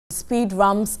speed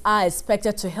ramps are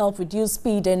expected to help reduce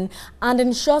speeding and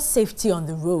ensure safety on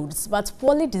the roads, but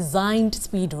poorly designed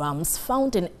speed ramps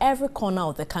found in every corner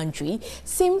of the country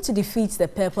seem to defeat the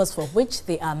purpose for which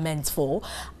they are meant for.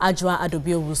 Ajwa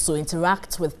Adobiowuso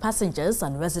interacts with passengers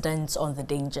and residents on the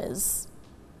dangers.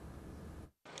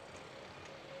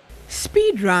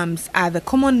 Speed ramps are the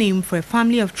common name for a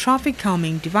family of traffic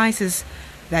calming devices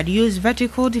that use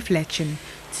vertical deflection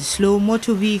to slow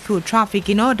motor vehicle traffic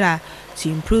in order to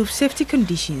improve safety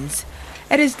conditions.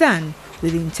 It is done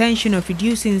with the intention of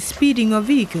reducing speeding of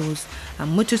vehicles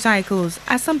and motorcycles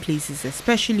at some places,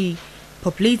 especially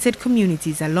populated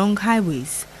communities along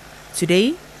highways.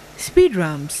 Today, speed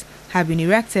ramps have been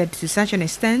erected to such an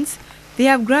extent they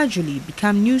have gradually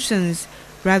become nuisance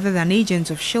rather than agents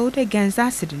of shield against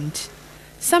accident.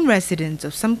 Some residents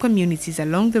of some communities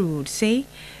along the road say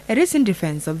it is in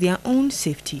defense of their own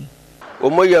safety.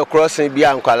 Crossing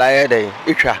beyond Kalaya,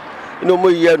 Itra. No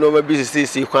more year, no more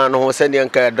business. You can't send your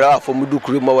car for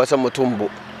Mudukrima was a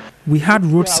Motumbo. We had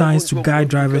road signs to guide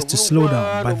drivers to slow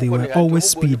down, but they were always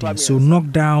speeding, so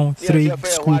knocked down 3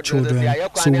 school children.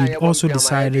 So we also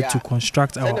decided to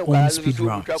construct our own speed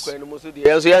ramps. How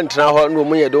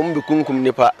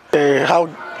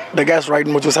the guys ride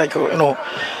motorcycle,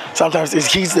 sometimes it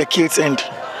hits the kids, and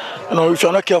if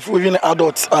you're not careful, even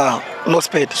adults are not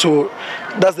spared. So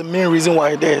that's the main reason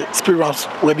why the speed ramps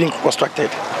were being constructed.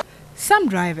 Some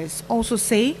drivers also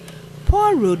say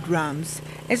poor road ramps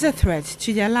is a threat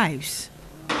to their lives.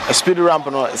 A speed ramp,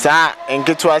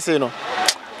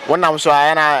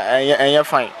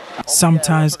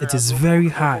 Sometimes it is very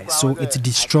high, so it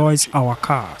destroys our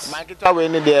cars. Every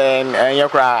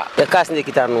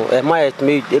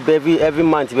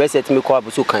month,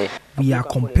 We are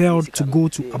compelled to go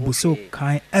to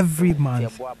Abusokai every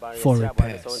month for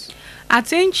repairs. At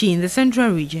Enchi in the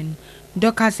central region,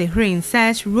 Dorcas Ehrin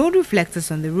says road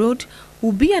reflectors on the road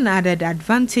will be an added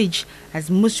advantage, as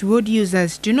most road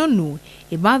users do not know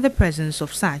about the presence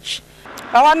of such.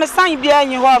 There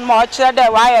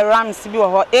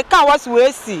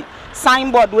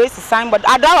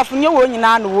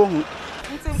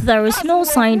is no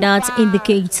sign that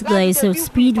indicates there is a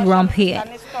speed ramp here,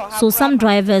 so some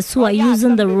drivers who are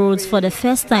using the roads for the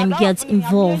first time get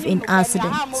involved in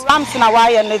accidents.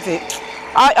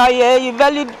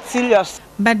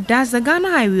 But does the Ghana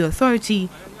Highway Authority,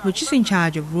 which is in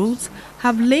charge of roads,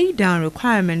 have laid down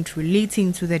requirements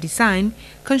relating to the design,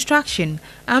 construction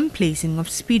and placing of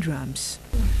speed ramps?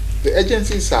 The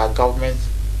agencies are government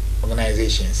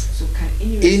organizations. So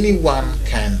anyone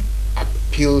can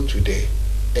appeal to the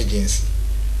agency.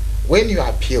 When you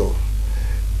appeal,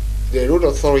 the road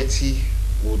authority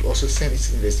would also send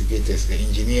its investigators, the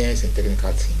engineers and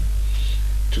technical team,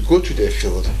 to go to the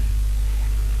field,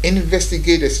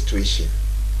 investigate the situation,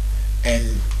 and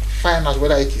find out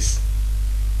whether it is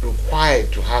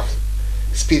required to have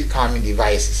speed calming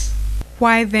devices.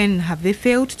 Why then have they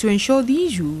failed to ensure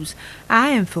these rules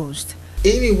are enforced?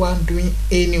 Anyone doing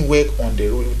any work on the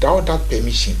road without that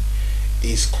permission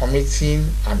is committing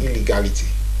an illegality,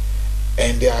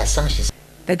 and there are sanctions.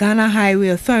 The Ghana Highway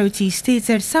Authority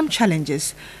stated some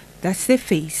challenges that they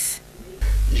face.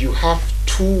 You have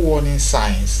 2 warning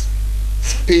signs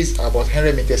spaced about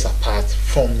 100 meters apart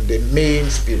from the main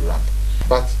speed ramp.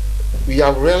 But we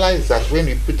have realized that when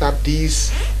we put up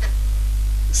these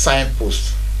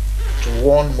signposts to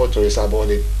warn motorists about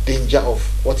the danger of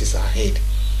what is ahead,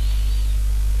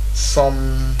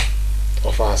 some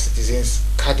of our citizens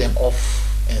cut them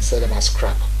off and sell them as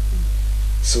scrap.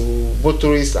 So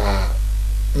motorists are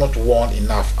not warned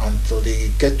enough until they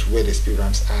get to where the speed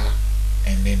ramps are,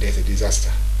 and then there's a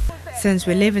disaster. Since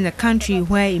we live in a country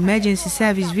where emergency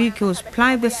service vehicles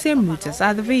ply the same route as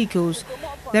other vehicles,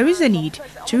 there is a need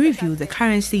to review the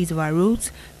current state of our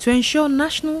roads to ensure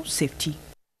national safety.